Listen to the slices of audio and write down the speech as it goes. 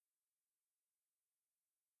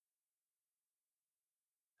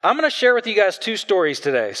I'm going to share with you guys two stories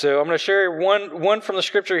today. So I'm going to share one from the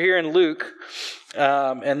scripture here in Luke,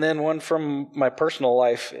 and then one from my personal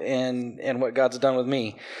life and what God's done with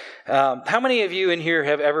me. How many of you in here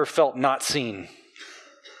have ever felt not seen?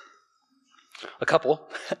 A couple.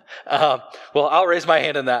 Well, I'll raise my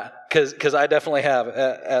hand in that because I definitely have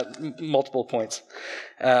at multiple points.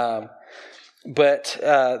 But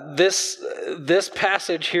this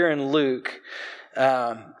passage here in Luke,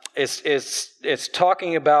 it's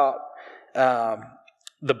talking about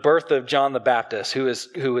the birth of John the Baptist, who is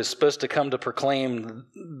supposed to come to proclaim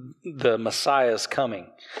the Messiah's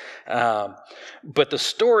coming. But the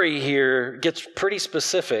story here gets pretty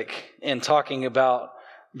specific in talking about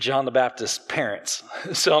John the Baptist's parents.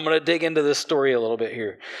 So I'm going to dig into this story a little bit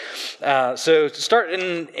here. So start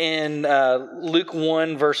in Luke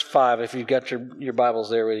 1, verse 5, if you've got your Bibles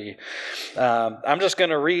there with you. I'm just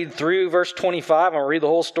going to read through verse 25. I'm going to read the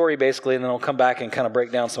whole story basically, and then I'll come back and kind of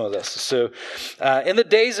break down some of this. So in the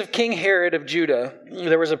days of King Herod of Judah,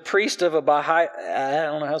 there was a priest of I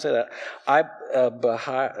don't know how to say that,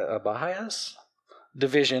 Abiah's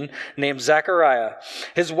division named Zechariah.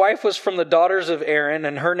 His wife was from the daughters of Aaron,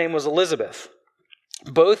 and her name was Elizabeth.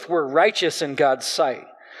 Both were righteous in God's sight,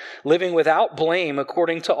 living without blame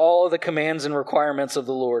according to all of the commands and requirements of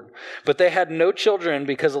the Lord. But they had no children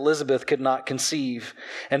because Elizabeth could not conceive,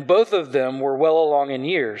 and both of them were well along in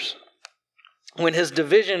years. When his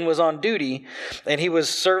division was on duty and he was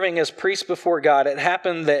serving as priest before God, it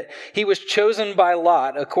happened that he was chosen by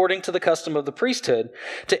lot, according to the custom of the priesthood,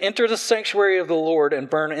 to enter the sanctuary of the Lord and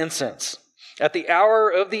burn incense. At the hour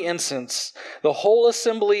of the incense, the whole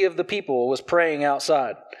assembly of the people was praying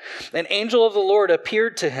outside. An angel of the Lord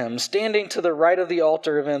appeared to him, standing to the right of the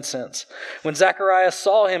altar of incense. When Zechariah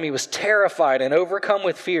saw him, he was terrified and overcome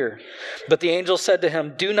with fear. But the angel said to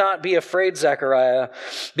him, "Do not be afraid, Zechariah,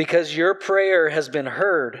 because your prayer has been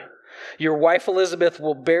heard. Your wife Elizabeth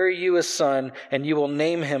will bear you a son, and you will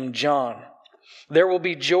name him John. There will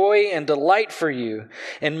be joy and delight for you,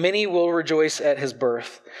 and many will rejoice at his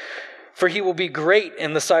birth. For he will be great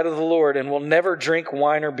in the sight of the Lord and will never drink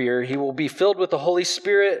wine or beer. He will be filled with the Holy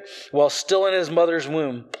Spirit while still in his mother's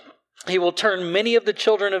womb. He will turn many of the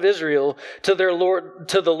children of Israel to the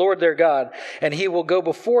Lord their God, and he will go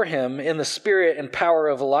before him in the spirit and power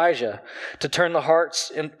of Elijah, to turn the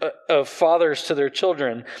hearts of fathers to their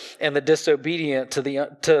children, and the disobedient to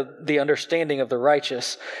the understanding of the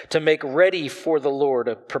righteous, to make ready for the Lord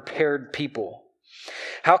a prepared people."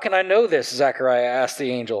 "How can I know this?" Zechariah asked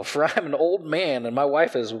the angel, "for I am an old man, and my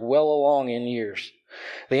wife is well along in years."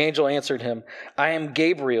 The angel answered him, "I am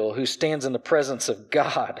Gabriel, who stands in the presence of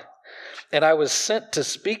God, and I was sent to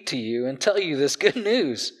speak to you and tell you this good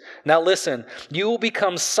news. Now listen, you will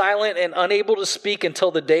become silent and unable to speak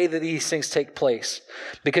until the day that these things take place,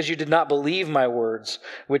 because you did not believe my words,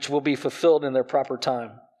 which will be fulfilled in their proper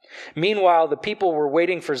time." Meanwhile, the people were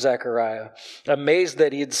waiting for Zechariah, amazed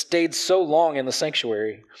that he had stayed so long in the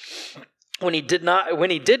sanctuary. When he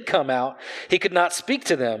did come out, he could not speak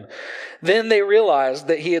to them. Then they realized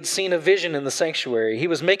that he had seen a vision in the sanctuary. He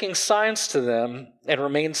was making signs to them and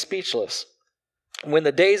remained speechless. When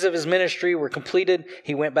the days of his ministry were completed,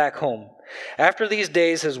 he went back home. After these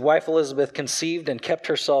days, his wife Elizabeth conceived and kept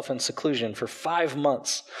herself in seclusion for 5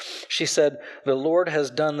 months. She said, "The Lord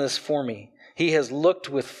has done this for me. He has looked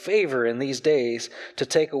with favor in these days to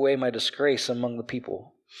take away my disgrace among the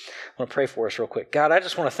people." I want to pray for us real quick. God, I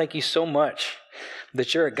just want to thank you so much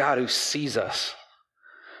that you're a God who sees us,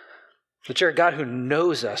 that you're a God who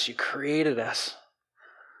knows us. You created us.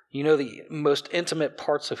 You know the most intimate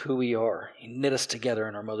parts of who we are. You knit us together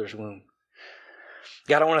in our mother's womb.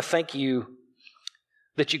 God, I want to thank you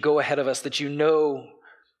that you go ahead of us, that you know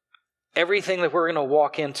everything that we're going to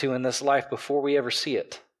walk into in this life before we ever see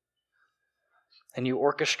it. And you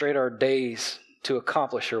orchestrate our days to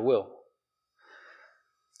accomplish your will.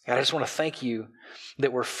 God, I just want to thank you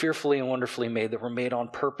that we're fearfully and wonderfully made, that we're made on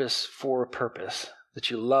purpose for a purpose, that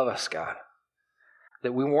you love us, God,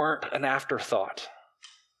 that we weren't an afterthought.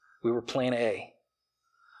 We were plan A.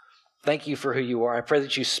 Thank you for who you are. I pray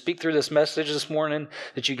that you speak through this message this morning,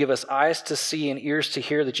 that you give us eyes to see and ears to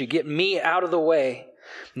hear, that you get me out of the way,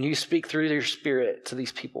 and you speak through your Spirit to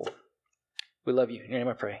these people. We love you. In your name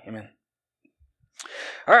I pray. Amen.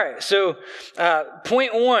 All right, so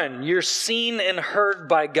point 1, you're seen and heard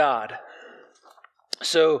by God.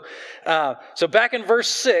 So back in verse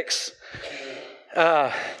 6,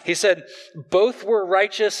 he said, both were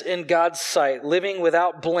righteous in God's sight, living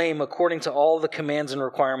without blame according to all the commands and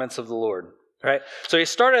requirements of the Lord. Right? So he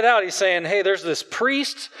started out, he's saying, hey, there's this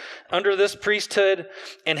priest under this priesthood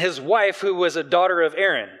and his wife who was a daughter of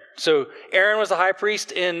Aaron. So Aaron was the high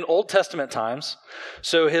priest in Old Testament times.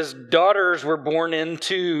 So his daughters were born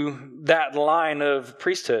into that line of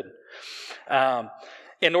priesthood.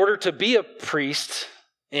 In order to be a priest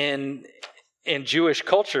in Jewish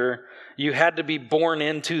culture, you had to be born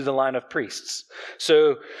into the line of priests.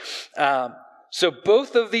 So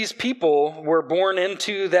both of these people were born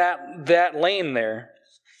into that lane there.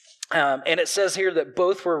 And it says here that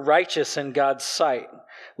both were righteous in God's sight,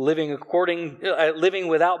 living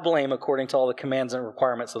without blame according to all the commands and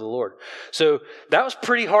requirements of the Lord. So that was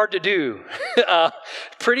pretty hard to do.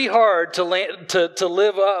 Pretty hard to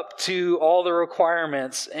live up to all the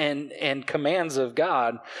requirements and commands of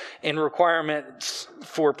God and requirements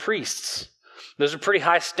for priests. Those are pretty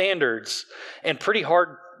high standards and pretty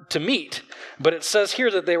hard to meet. But it says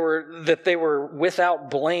here that they were without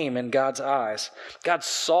blame in God's eyes. God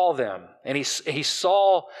saw them, and he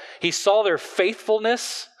saw their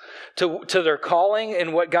faithfulness to their calling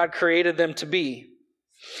and what God created them to be.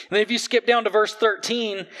 And then if you skip down to verse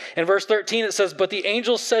 13, in verse 13 it says, "But the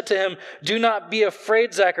angel said to him, 'Do not be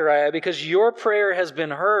afraid, Zechariah, because your prayer has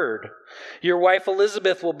been heard. Your wife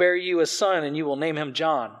Elizabeth will bear you a son, and you will name him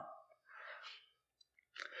John.'"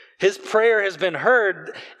 His prayer has been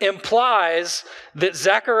heard implies that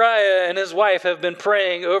Zechariah and his wife have been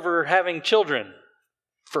praying over having children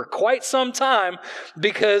for quite some time,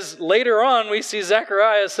 because later on we see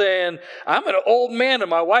Zechariah saying, "I'm an old man and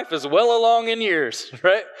my wife is well along in years,"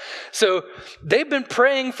 right? So they've been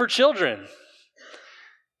praying for children.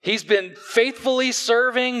 He's been faithfully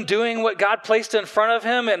serving, doing what God placed in front of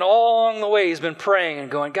him, and all along the way he's been praying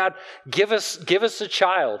and going, "God, give us a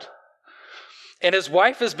child." And his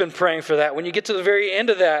wife has been praying for that. When you get to the very end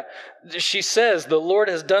of that, she says, "The Lord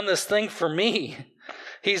has done this thing for me.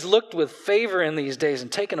 He's looked with favor in these days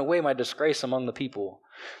and taken away my disgrace among the people."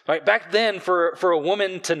 Right? Back then, for a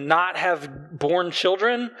woman to not have born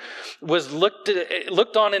children was looked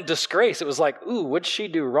on in disgrace. It was like, ooh, what'd she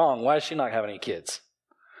do wrong? Why does she not have any kids?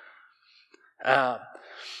 But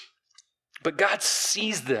God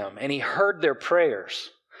sees them, and he heard their prayers,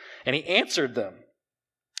 and he answered them.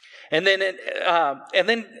 And then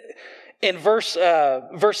in verse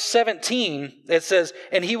 17, it says,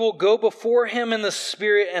 "And he will go before him in the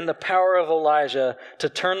spirit and the power of Elijah to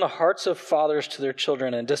turn the hearts of fathers to their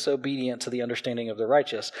children and disobedient to the understanding of the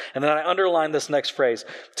righteous." And then I underline this next phrase,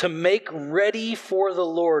 "to make ready for the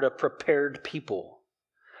Lord a prepared people."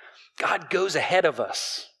 God goes ahead of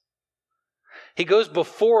us. He goes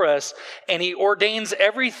before us, and he ordains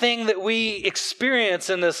everything that we experience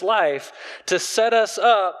in this life to set us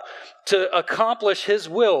up to accomplish his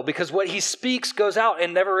will, because what he speaks goes out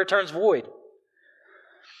and never returns void.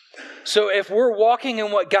 So if we're walking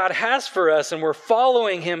in what God has for us, and we're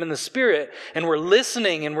following him in the Spirit, and we're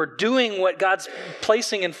listening, and we're doing what God's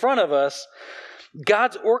placing in front of us,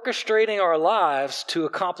 God's orchestrating our lives to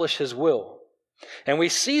accomplish his will. And we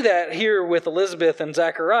see that here with Elizabeth and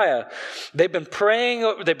Zechariah. They've been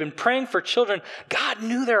praying for children. God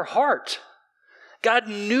knew their heart. God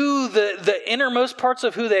knew the innermost parts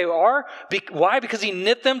of who they are. Why? Because he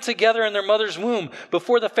knit them together in their mother's womb.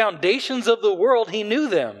 Before the foundations of the world, he knew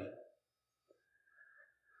them.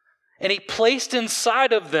 And he placed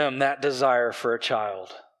inside of them that desire for a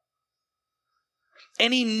child.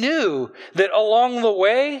 And he knew that along the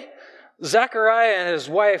way, Zechariah and his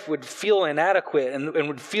wife would feel inadequate and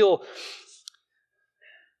would feel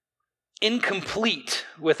incomplete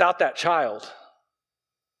without that child.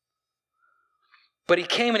 But he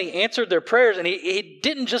came and he answered their prayers, and he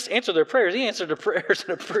didn't just answer their prayers, he answered their prayers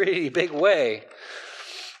in a pretty big way.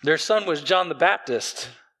 Their son was John the Baptist.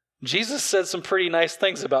 Jesus said some pretty nice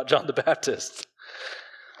things about John the Baptist.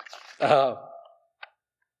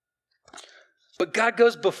 But God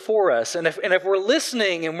goes before us, and if we're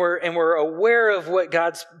listening and we're aware of what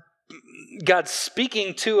God's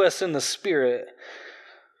speaking to us in the Spirit,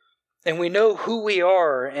 and we know who we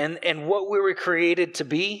are and what we were created to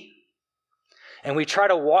be, and we try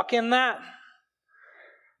to walk in that,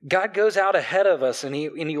 God goes out ahead of us, and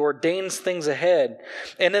he ordains things ahead.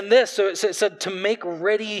 And in this, so it said to make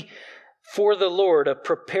ready for the Lord a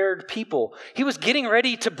prepared people. He was getting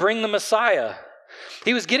ready to bring the Messiah.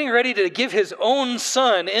 He was getting ready to give his own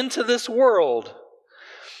son into this world.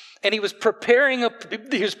 And he was preparing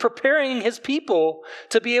his people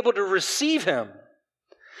to be able to receive him.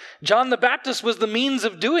 John the Baptist was the means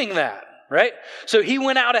of doing that, right? So he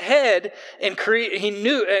went out ahead and he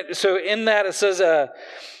knew. So in that it says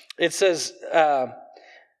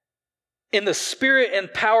in the spirit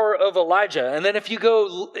and power of Elijah. And then if you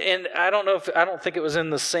go, and I don't think it was in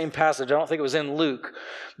the same passage. I don't think it was in Luke,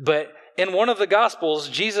 but in one of the Gospels,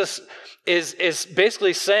 Jesus is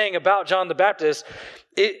basically saying about John the Baptist,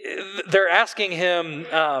 they're asking him,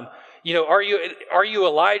 are you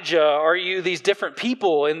Elijah? Are you these different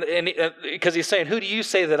people? And because he's saying, who do you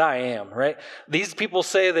say that I am, right? These people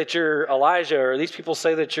say that you're Elijah, or these people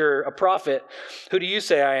say that you're a prophet. Who do you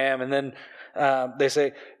say I am? And then they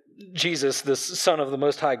say, Jesus, the Son of the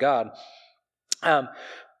Most High God.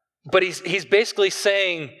 But he's basically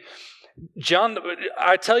saying, John,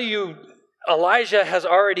 I tell you, Elijah has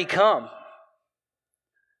already come.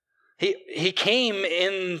 He came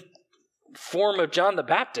in form of John the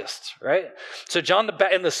Baptist, right? So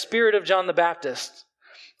in the spirit of John the Baptist,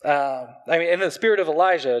 in the spirit of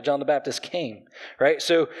Elijah, John the Baptist came, right?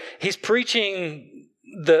 So he's preaching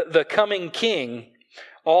the coming king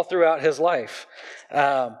all throughout his life.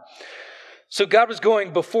 So God was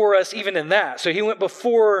going before us even in that. So he went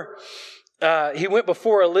before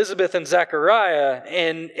Elizabeth and Zechariah,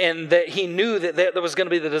 and that he knew that was going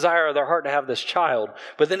to be the desire of their heart to have this child.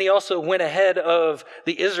 But then he also went ahead of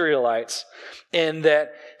the Israelites, in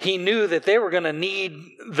that he knew that they were going to need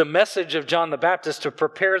the message of John the Baptist to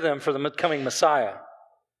prepare them for the coming Messiah.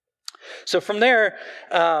 So from there,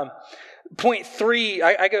 point 3,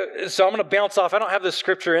 I go. So I'm going to bounce off. I don't have the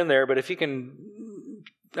scripture in there, but if you can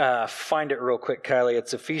find it real quick, Kylie,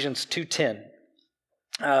 it's Ephesians 2:10.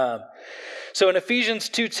 So in Ephesians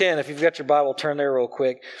 2:10, if you've got your Bible, turn there real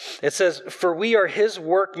quick. It says, "For we are his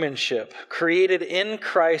workmanship, created in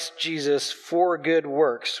Christ Jesus for good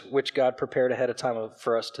works, which God prepared ahead of time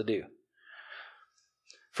for us to do."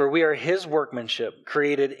 For we are his workmanship,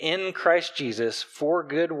 created in Christ Jesus for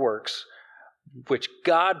good works, which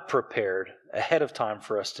God prepared ahead of time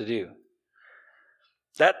for us to do.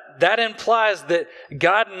 That implies that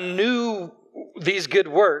God knew these good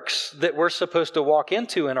works that we're supposed to walk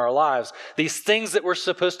into in our lives, these things that we're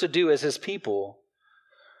supposed to do as his people,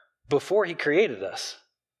 before he created us.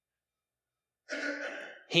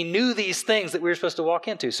 He knew these things that we were supposed to walk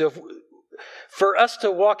into. So for us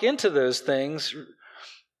to walk into those things,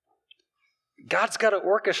 God's got to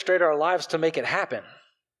orchestrate our lives to make it happen.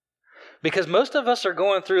 Because most of us are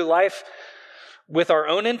going through life with our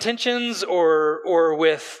own intentions, or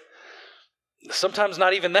with sometimes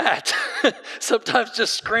not even that. Sometimes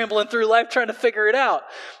just scrambling through life trying to figure it out.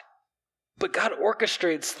 But God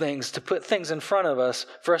orchestrates things to put things in front of us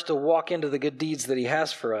for us to walk into the good deeds that he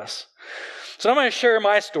has for us. So I'm going to share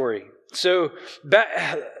my story. So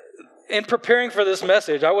in preparing for this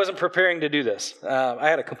message, I wasn't preparing to do this. I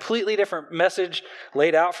had a completely different message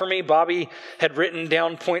laid out for me. Bobby had written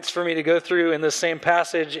down points for me to go through in the same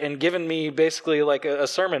passage and given me basically like a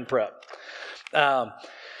sermon prep.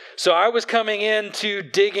 So I was coming in to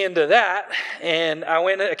dig into that, and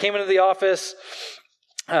I came into the office,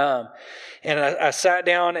 and I sat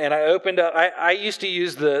down and I opened up. I used to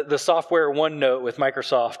use the software OneNote with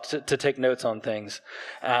Microsoft to take notes on things.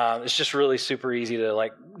 It's just really super easy to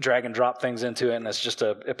like drag and drop things into it, and it's just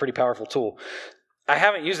a pretty powerful tool. I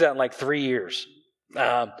haven't used that in like 3 years.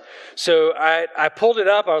 So I pulled it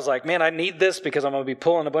up. I was like, man, I need this because I'm going to be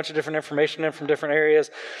pulling a bunch of different information in from different areas.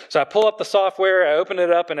 So I pull up the software, I open it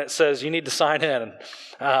up, and it says, you need to sign in.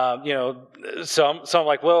 So I'm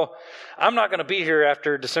like, well, I'm not going to be here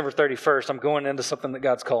after December 31st. I'm going into something that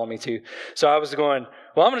God's calling me to. So I was going,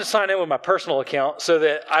 well, I'm going to sign in with my personal account so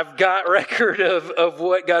that I've got record of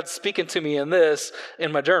what God's speaking to me in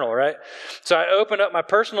my journal, right? So I opened up my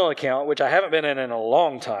personal account, which I haven't been in a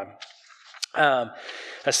long time. I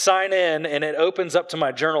sign in, and it opens up to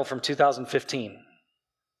my journal from 2015.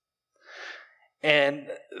 And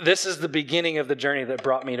this is the beginning of the journey that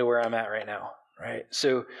brought me to where I'm at right now, right?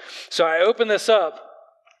 So I open this up,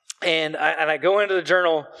 and I go into the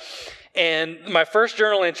journal, and my first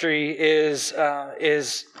journal entry is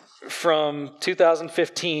from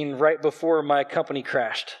 2015, right before my company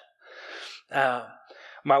crashed.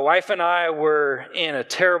 My wife and I were in a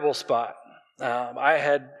terrible spot. I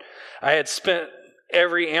had spent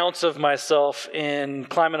every ounce of myself in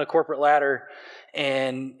climbing a corporate ladder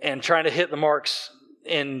and trying to hit the marks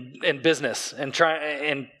in business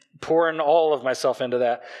and pouring all of myself into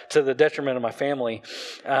that to the detriment of my family.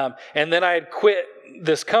 And then I had quit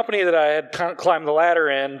this company that I had climbed the ladder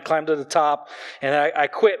in, climbed to the top, and I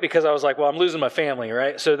quit because I was like, well, I'm losing my family,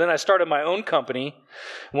 right? So then I started my own company,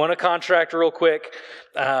 won a contract real quick,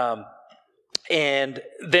 and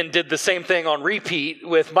then did the same thing on repeat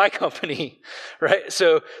with my company, right?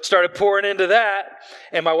 So started pouring into that,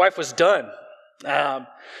 and my wife was done.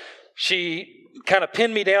 She kind of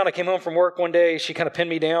pinned me down. I came home from work one day. She kind of pinned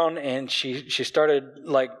me down, and she started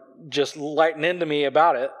like just lighting into me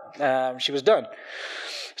about it. She was done.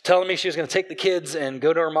 Telling me she was going to take the kids and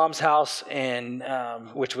go to her mom's house, and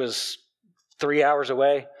which was 3 hours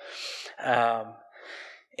away.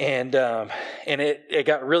 and it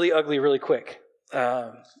got really ugly really quick.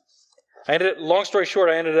 Long story short,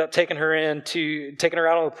 I ended up taking her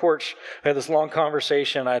out on the porch. We had this long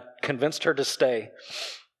conversation. I convinced her to stay.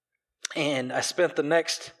 And I spent the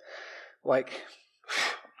next, like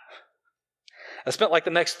the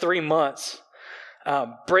next 3 months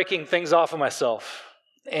breaking things off of myself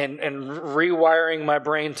and rewiring my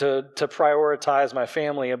brain to prioritize my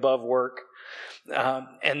family above work.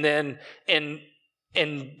 And then in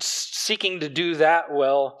seeking to do that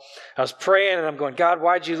well, I was praying and I'm going, God,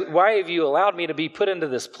 why have you allowed me to be put into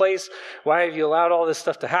this place? Why have you allowed all this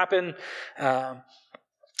stuff to happen?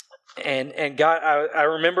 And God, I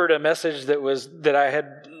remembered a message that I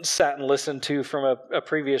had sat and listened to from a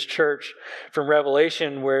previous church from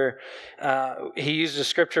Revelation, where he used a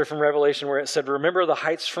scripture from Revelation where it said, remember the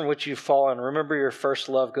heights from which you've fallen, remember your first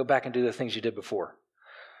love, go back and do the things you did before.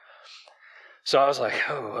 So I was like,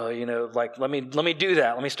 let me do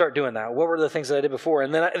that. Let me start doing that. What were the things that I did before?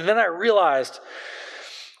 And then I realized,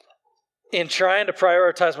 in trying to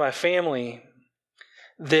prioritize my family,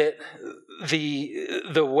 that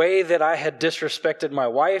the way that I had disrespected my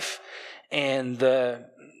wife and the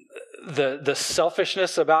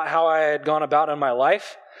selfishness about how I had gone about in my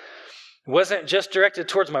life wasn't just directed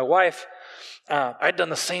towards my wife. I'd done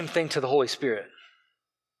the same thing to the Holy Spirit.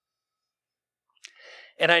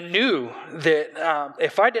 And I knew that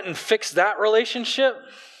if I didn't fix that relationship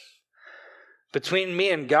between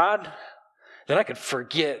me and God, then I could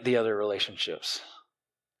forget the other relationships.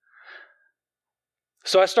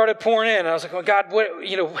 So I started pouring in, and I was like, well, God,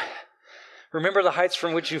 remember the heights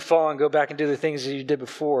from which you've fallen, go back and do the things that you did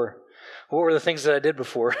before. What were the things that I did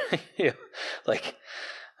before? I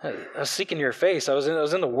was seeking your face. I was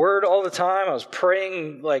in the Word all the time. I was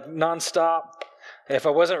praying like nonstop. If I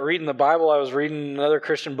wasn't reading the Bible, I was reading another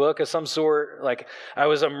Christian book of some sort. Like, I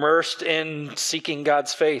was immersed in seeking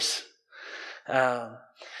God's face.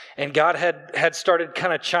 And God had started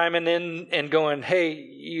kind of chiming in and going, hey,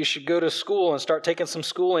 you should go to school and start taking some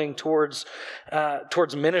schooling towards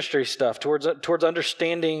ministry stuff, towards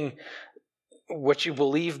understanding what you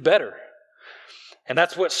believe better. And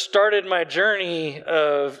that's what started my journey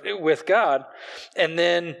with God. And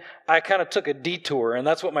then I kind of took a detour, and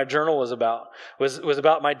that's what my journal was about. Was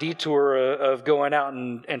about my detour of going out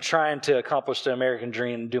and trying to accomplish the American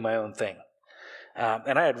dream and do my own thing.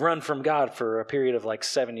 And I had run from God for a period of like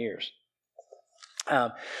 7 years.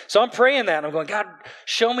 So I'm praying that, and I'm going, God,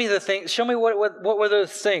 show me the things. Show me what were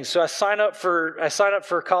those things. So I sign up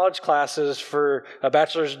for college classes for a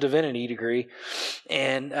bachelor's of divinity degree,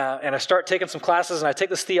 and I start taking some classes, and I take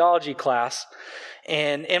this theology class.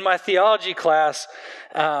 And in my theology class,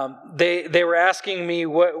 they were asking me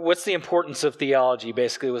what's the importance of theology.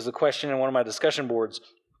 Basically, was the question in one of my discussion boards.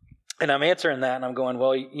 And I'm answering that, and I'm going,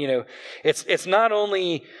 well, it's not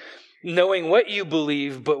only knowing what you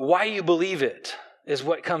believe, but why you believe it is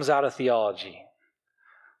what comes out of theology.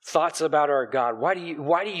 Thoughts about our God. Why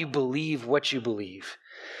do you believe what you believe?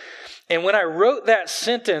 And when I wrote that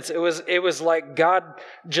sentence, it was like God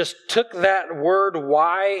just took that word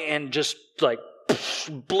why and just like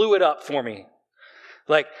blew it up for me.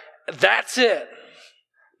 Like, that's it.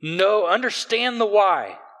 No, understand the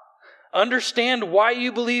why. Understand why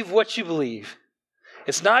you believe what you believe.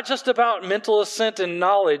 It's not just about mental assent and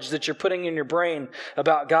knowledge that you're putting in your brain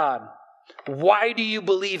about God. Why do you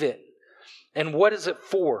believe it? And what is it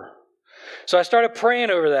for? So I started praying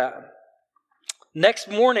over that. Next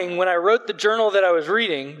morning, when I wrote the journal that I was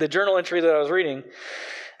reading, the journal entry that I was reading,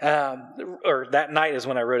 or that night is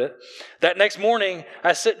when I wrote it. That next morning,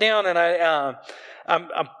 I sit down and I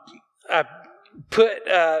put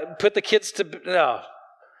the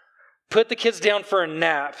kids down for a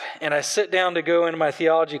nap, and I sit down to go into my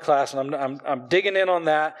theology class, and I'm digging in on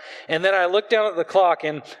that. And then I look down at the clock,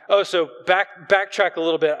 and so backtrack a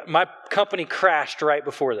little bit. My company crashed right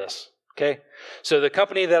before this. Okay, so the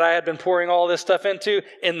company that I had been pouring all this stuff into,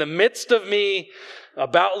 in the midst of me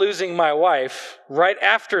about losing my wife, right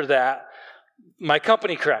after that, my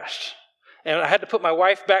company crashed. And I had to put my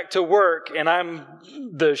wife back to work, and I'm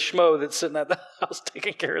the schmo that's sitting at the house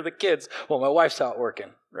taking care of the kids while my wife's out working,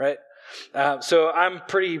 right? So I'm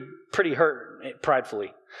pretty hurt,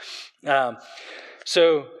 pridefully.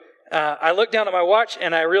 So I look down at my watch,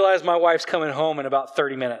 and I realize my wife's coming home in about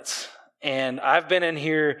 30 minutes. And I've been in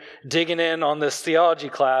here digging in on this theology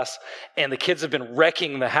class, and the kids have been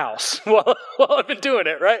wrecking the house while I've been doing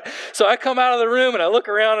it, right? So I come out of the room, and I look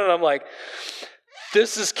around, and I'm like,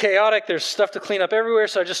 this is chaotic. There's stuff to clean up everywhere.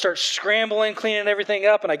 So I just start scrambling, cleaning everything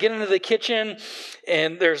up. And I get into the kitchen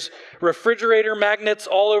and there's refrigerator magnets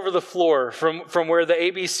all over the floor from where the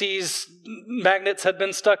ABC's magnets had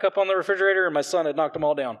been stuck up on the refrigerator, and my son had knocked them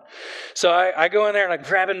all down. So I go in there and I'm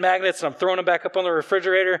grabbing magnets and I'm throwing them back up on the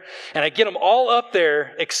refrigerator, and I get them all up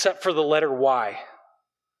there except for the letter Y.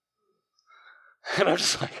 And I'm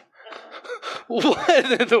just like, what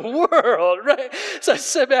in the world, right? So I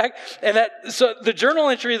sit back, and so the journal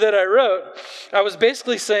entry that I wrote, I was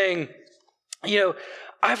basically saying,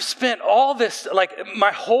 I've spent all this, like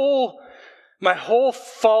my whole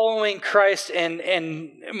following Christ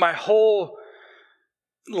and my whole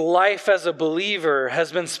life as a believer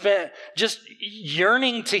has been spent just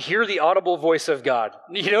yearning to hear the audible voice of God.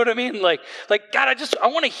 You know what I mean? Like God, I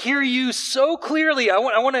want to hear you so clearly. I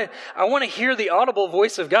want to hear the audible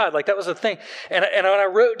voice of God. Like that was the thing. And what I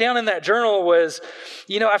wrote down in that journal was,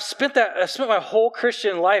 I've spent my whole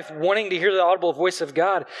Christian life wanting to hear the audible voice of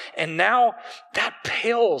God, and now that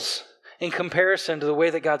pales in comparison to the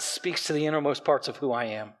way that God speaks to the innermost parts of who I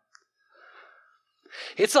am.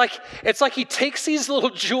 It's like he takes these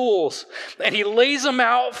little jewels and he lays them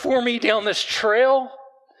out for me down this trail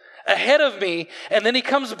ahead of me, and then he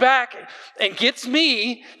comes back and takes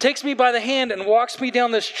me by the hand and walks me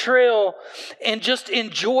down this trail and just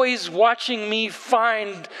enjoys watching me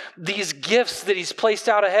find these gifts that he's placed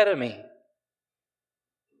out ahead of me.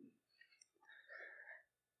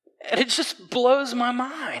 And it just blows my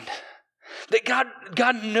mind that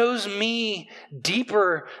God knows me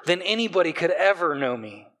deeper than anybody could ever know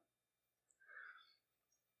me.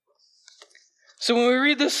 So when we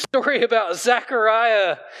read this story about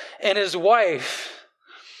Zechariah and his wife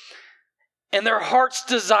and their heart's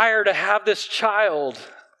desire to have this child,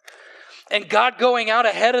 and God going out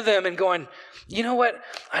ahead of them and going, you know what?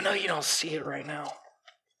 I know you don't see it right now.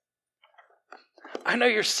 I know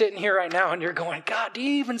you're sitting here right now and you're going, God, do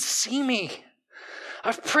you even see me?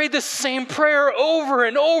 I've prayed this same prayer over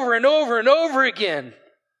and over and over and over again.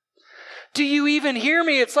 Do you even hear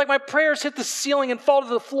me? It's like my prayers hit the ceiling and fall to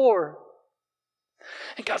the floor.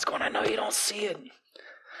 And God's going, I know you don't see it,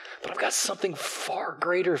 but I've got something far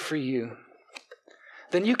greater for you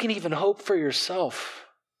than you can even hope for yourself.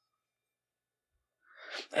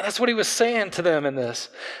 And that's what he was saying to them in this.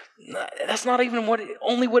 That's not even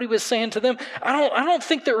only what he was saying to them. I don't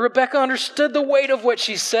think that Rebecca understood the weight of what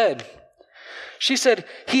she said. She said,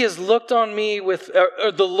 he has looked on me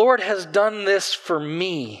the Lord has done this for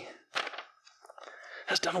me.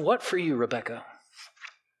 Has done what for you, Rebecca?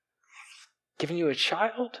 Given you a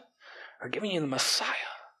child or giving you the Messiah?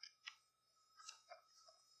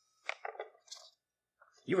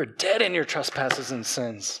 You were dead in your trespasses and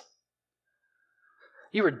sins.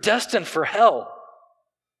 You were destined for hell.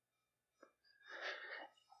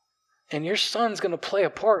 And your son's going to play a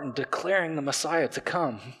part in declaring the Messiah to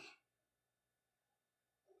come.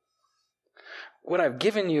 What I've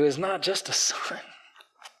given you is not just a son.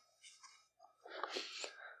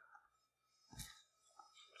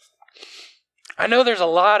 I know there's a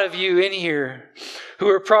lot of you in here who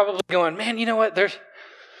are probably going, man, you know what?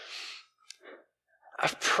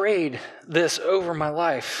 I've prayed this over my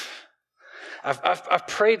life. I've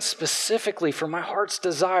prayed specifically for my heart's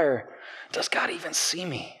desire. Does God even see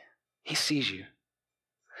me? He sees you.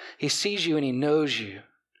 He sees you and he knows you.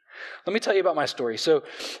 Let me tell you about my story. So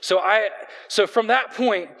from that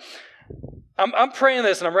point, I'm praying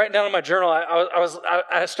this and I'm writing down in my journal.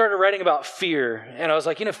 I started writing about fear, and I was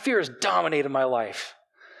like, fear has dominated my life.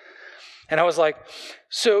 And I was like,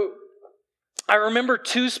 so I remember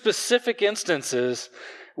two specific instances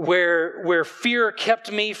where fear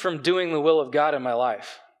kept me from doing the will of God in my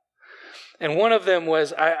life. And one of them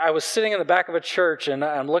was I was sitting in the back of a church, and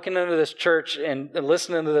I'm looking into this church and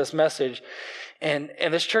listening to this message, and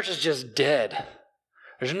this church is just dead.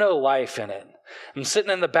 There's no life in it. I'm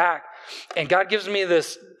sitting in the back, and God gives me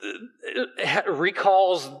this,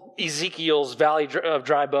 recalls Ezekiel's valley of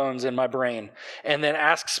dry bones in my brain, and then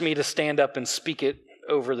asks me to stand up and speak it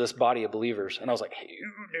over this body of believers. And I was like, hey,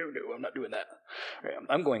 no, I'm not doing that.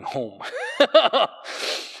 I'm going home.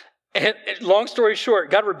 And long story short,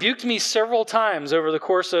 God rebuked me several times over the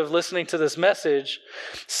course of listening to this message,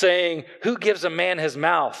 saying, who gives a man his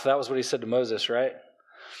mouth? That was what he said to Moses, right?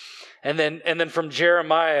 And then from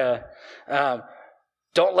Jeremiah,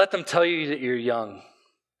 don't let them tell you that you're young.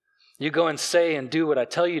 You go and say and do what I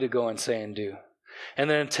tell you to go and say and do. And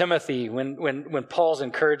then in Timothy, when Paul's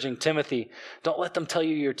encouraging Timothy, don't let them tell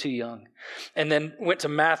you you're too young. And then went to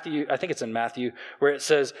Matthew, I think it's in Matthew, where it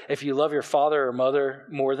says, if you love your father or mother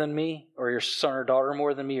more than me, or your son or daughter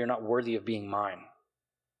more than me, you're not worthy of being mine.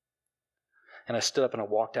 And I stood up and I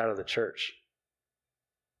walked out of the church.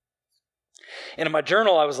 And in my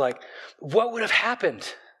journal, I was like, what would have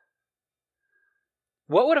happened?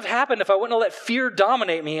 What would have happened if I wouldn't have let fear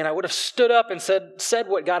dominate me and I would have stood up and said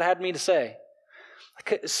what God had me to say?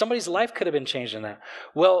 Somebody's life could have been changed in that.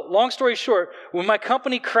 Well, long story short, when my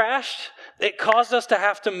company crashed, it caused us to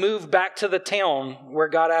have to move back to the town where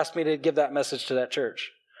God asked me to give that message to that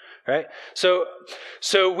church. Right? So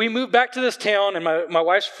we moved back to this town, and my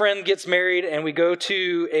wife's friend gets married, and we go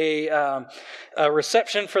to a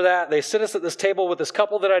reception for that. They sit us at this table with this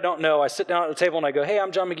couple that I don't know. I sit down at the table and I go, hey,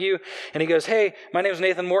 I'm John McGee. And he goes, hey, my name is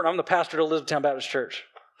Nathan Morton. I'm the pastor at Elizabethtown Baptist Church,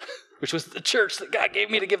 which was the church that God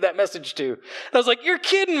gave me to give that message to. And I was like, you're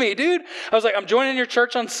kidding me, dude. I was like, I'm joining your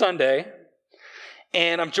church on Sunday.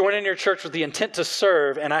 And I'm joining your church with the intent to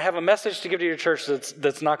serve, and I have a message to give to your church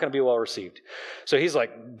that's not going to be well received. So he's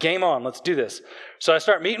like, game on, let's do this. So I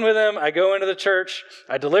start meeting with him. I go into the church.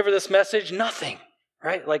 I deliver this message. Nothing,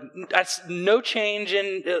 right? Like, that's no change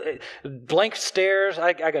in blank stares.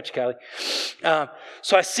 I got you, Callie.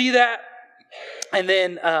 So I see that, and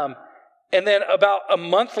then about a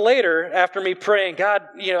month later, after me praying, God,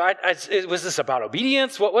 was this about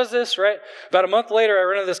obedience? What was this, right? About a month later, I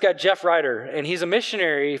run into this guy, Jeff Ryder, and he's a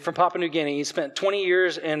missionary from Papua New Guinea. He spent 20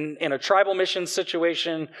 years in a tribal mission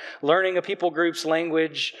situation, learning a people group's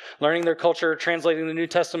language, learning their culture, translating the New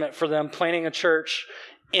Testament for them, planting a church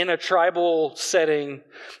in a tribal setting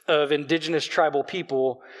of indigenous tribal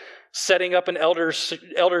people, setting up an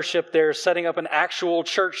eldership there, setting up an actual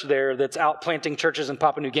church there that's out planting churches in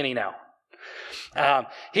Papua New Guinea now.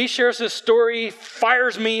 He shares his story,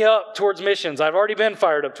 fires me up towards missions. I've already been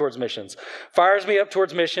fired up towards missions. Fires me up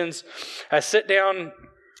towards missions. I sit down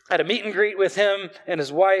at a meet and greet with him and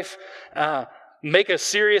his wife, make a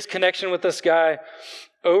serious connection with this guy.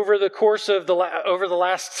 Over the course of the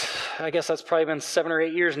last, I guess that's probably been 7 or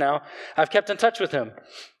 8 years now, I've kept in touch with him.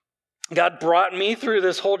 God brought me through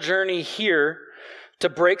this whole journey here to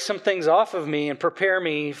break some things off of me and prepare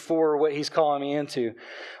me for what he's calling me into.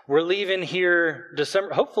 We're leaving here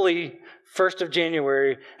December, hopefully 1st of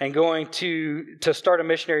January, and going to start a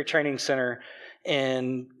missionary training center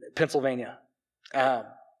in Pennsylvania, where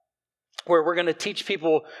we're going to teach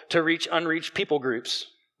people to reach unreached people groups,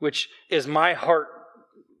 which is my heart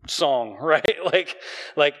song, right?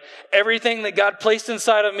 Like everything that God placed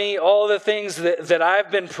inside of me, all the things that I've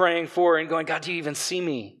been praying for and going, God, do you even see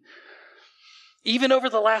me? Even over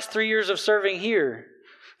the last 3 years of serving here,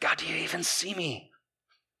 God, do you even see me?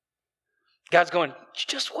 God's going,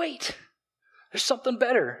 just wait. There's something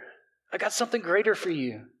better. I got something greater for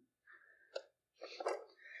you.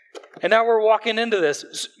 And now we're walking into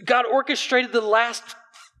this. God orchestrated the last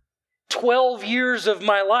 12 years of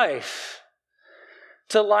my life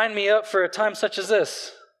to line me up for a time such as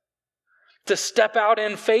this. To step out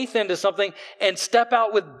in faith into something and step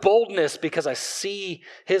out with boldness because I see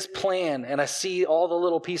his plan and I see all the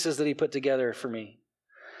little pieces that he put together for me.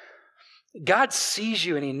 God sees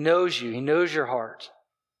you and he knows you. He knows your heart.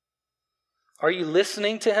 Are you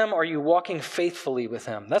listening to him? Are you walking faithfully with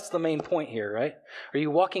him? That's the main point here, right? Are you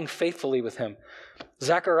walking faithfully with him?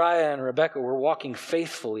 Zechariah and Rebekah were walking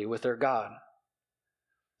faithfully with their God.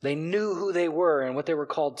 They knew who they were and what they were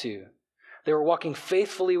called to. They were walking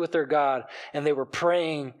faithfully with their God, and they were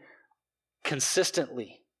praying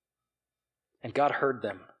consistently. And God heard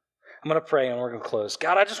them. I'm going to pray and we're going to close.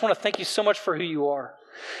 God, I just want to thank you so much for who you are.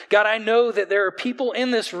 God, I know that there are people in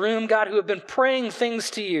this room, God, who have been praying things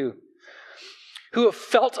to you, who have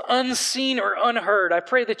felt unseen or unheard. I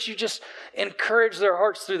pray that you just encourage their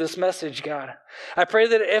hearts through this message, God. I pray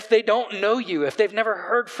that if they don't know you, if they've never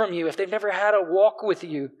heard from you, if they've never had a walk with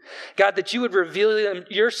you, God, that you would reveal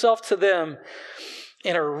yourself to them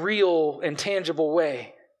in a real and tangible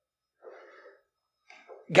way.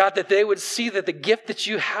 God, that they would see that the gift that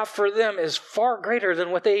you have for them is far greater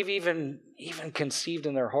than what they've even conceived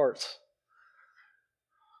in their hearts.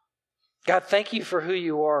 God, thank you for who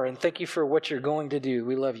you are, and thank you for what you're going to do.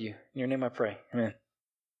 We love you. In your name I pray. Amen.